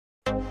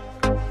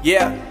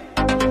Yeah.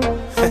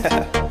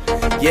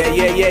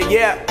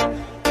 Yeah.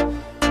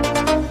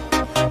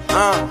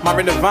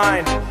 Marvin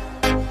Divine.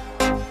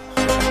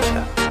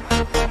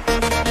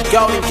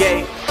 Golden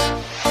Gate.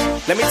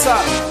 Let me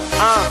talk.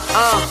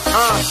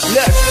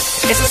 Look,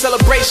 it's a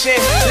celebration.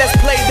 Let's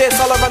play this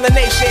all around the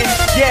nation.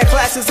 Yeah,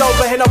 class is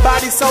over and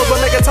nobody's sober.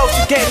 Make a toast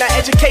again, not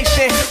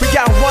education. We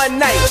got one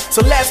night,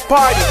 so let's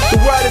party.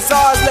 The world is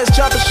ours, let's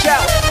jump and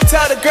shout.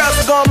 Tell the girls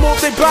we're gonna move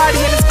their body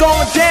and it's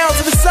going down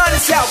till the sun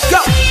is out.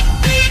 Go!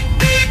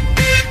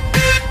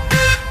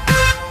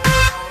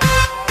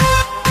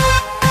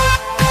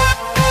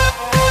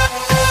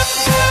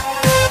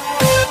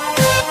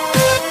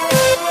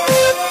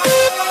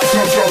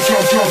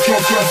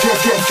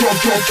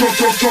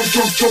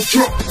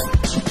 Jump.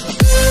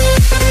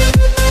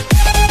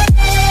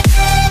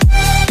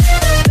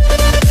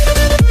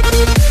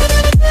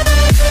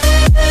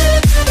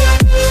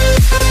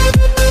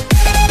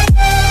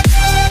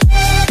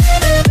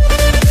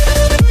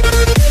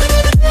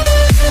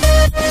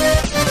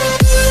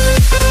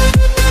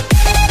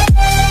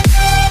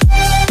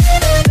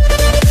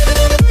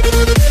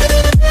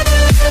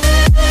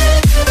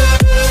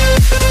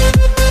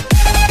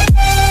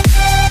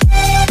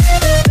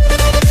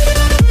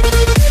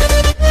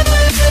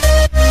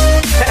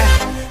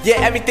 Yeah,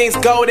 everything's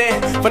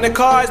golden, from the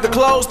cars, the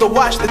clothes, the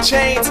watch, the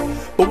chains.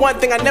 But one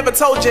thing I never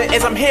told you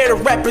is I'm here to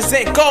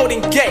represent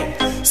Golden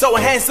Gate. So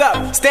hands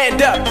up,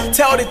 stand up,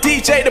 tell the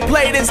DJ to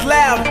play this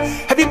loud.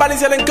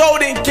 Everybody's yelling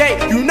Golden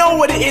Gate, you know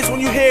what it is when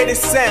you hear this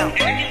sound.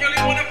 And if you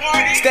really wanna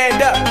party,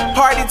 stand up,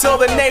 party till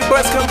the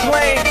neighbors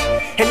complain.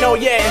 And oh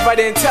yeah, if I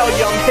didn't tell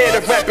you, I'm here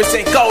to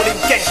represent Golden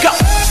Gate. Go!